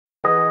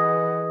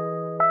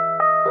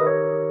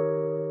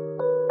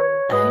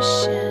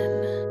Most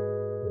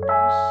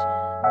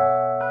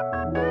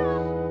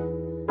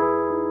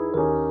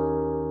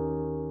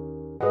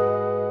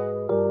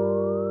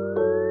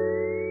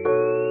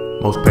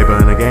paper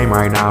in the game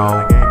right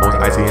now, most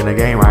icy in the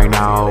game right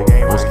now,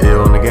 most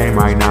skill in the game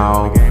right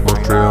now,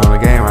 most trill in the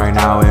game right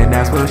now, and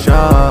that's for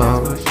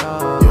sure.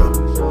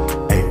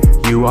 Hey,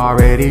 you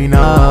already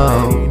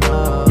know.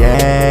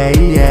 Yeah,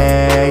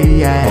 yeah,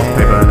 yeah. Most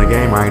paper in the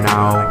game right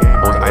now,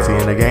 most icy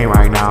in the game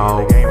right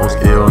now, most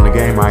skill in the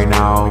game right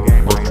now,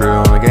 most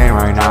trill in the game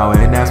right now,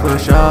 and that's for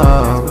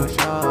sure.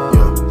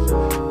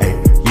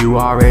 Hey, you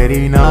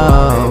already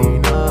know.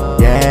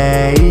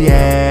 Yeah,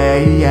 yeah,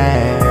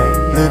 yeah.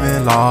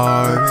 Living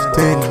large,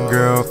 10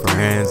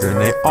 girlfriends and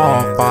they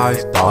all 5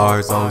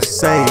 stars. Oh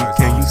say,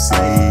 can you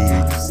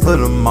see? Put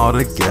them all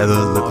together,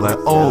 look like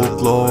old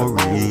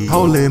glory.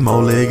 Holy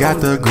moly, got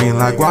the green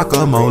like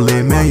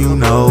guacamole. Man, you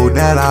know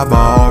that I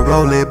ball,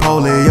 roly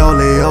poly,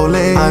 ole ole.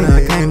 I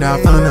done came down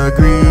from the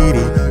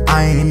greedy.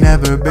 I ain't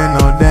never been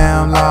no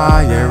damn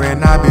liar,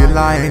 and I be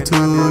lying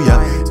to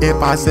ya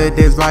if I said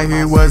this right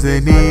here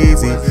wasn't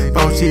easy.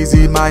 Bro,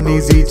 cheesy, my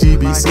kneesy,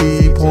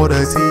 GBC,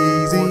 Porter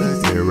teasy.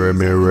 Mirror,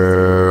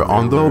 mirror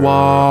on the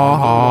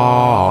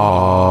wall,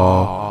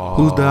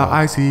 who's the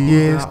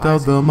iciest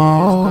of them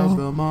all?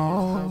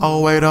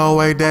 Oh wait,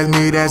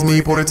 that's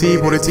me, Porter T,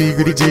 gritty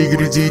G,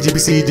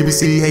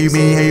 GBC, hey you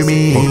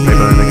mean? Most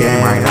paper in the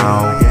game right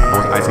now,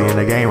 most icy in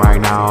the game right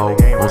now,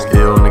 most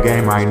skill in the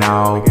game right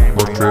now,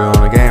 most trill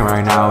in the game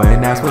right now,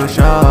 and that's for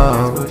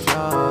sure.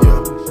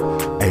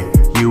 Hey,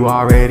 you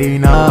already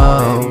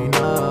know.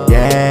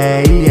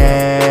 Yeah,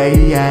 yeah,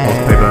 yeah.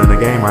 Most paper in the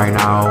game right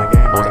now,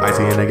 most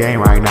icy in the game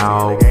right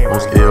now,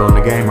 most skill in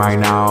the game right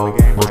now,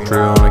 most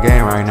trill in the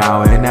game right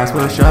now, and that's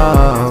for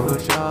sure.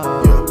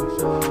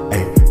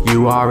 Hey,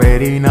 you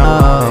already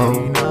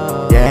know.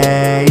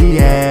 Yeah,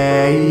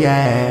 yeah,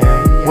 yeah.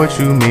 What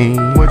you mean?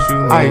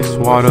 Ice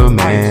water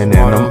man,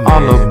 and I'm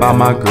all about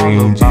my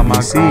green.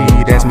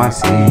 GBC, that's my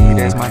seed.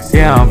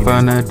 Yeah, I'm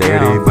from the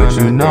dirty, but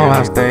you know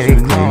I stay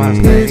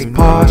clean. This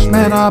posh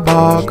man, I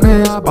ball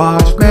Chris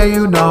Bosh. Man,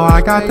 you know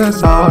I got the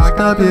sauce.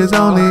 Stuff is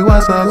only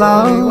what's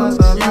allowed.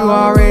 You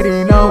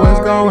already know what's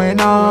going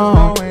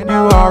on.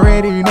 You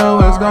already know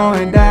what's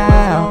going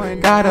down.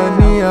 Got a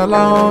knee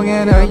along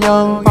and a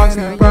young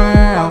foxy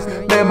brown.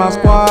 Let my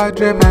squad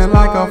dripping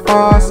like a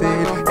faucet,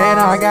 and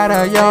I got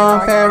a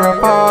young Farrah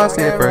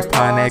Fawcett. First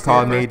time they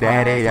called me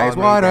daddy, ice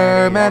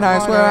water. Man, I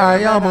swear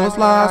I almost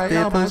lost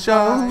it for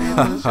sure.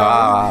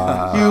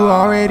 You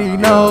already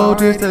know,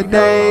 just a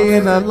day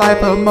in the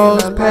life of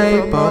most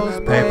paper.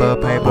 Most paper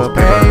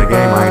in the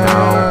game right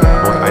now,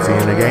 most icy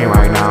in the game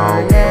right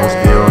now, most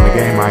skill in the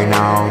game right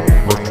now,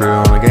 most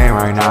trill in the game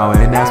right now,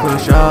 and that's for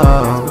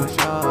sure.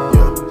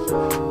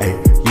 Hey,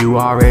 you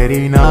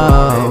already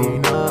know.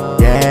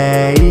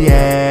 Yeah,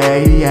 yeah,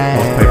 yeah.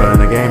 Most paper in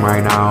the game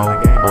right now,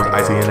 most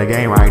icy in the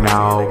game right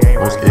now,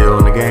 most skill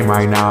in the game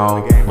right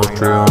now, most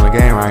trill in the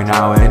game right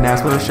now, and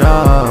that's for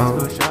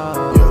sure.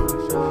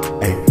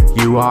 Hey,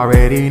 you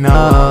already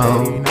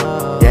know.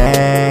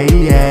 Yeah,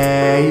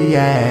 yeah,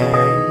 yeah.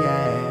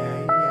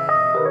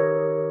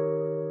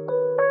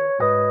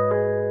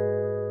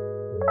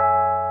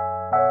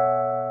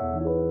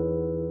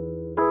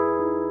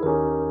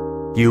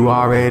 You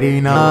already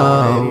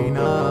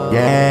know.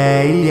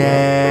 Yeah,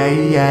 yeah,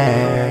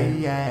 yeah.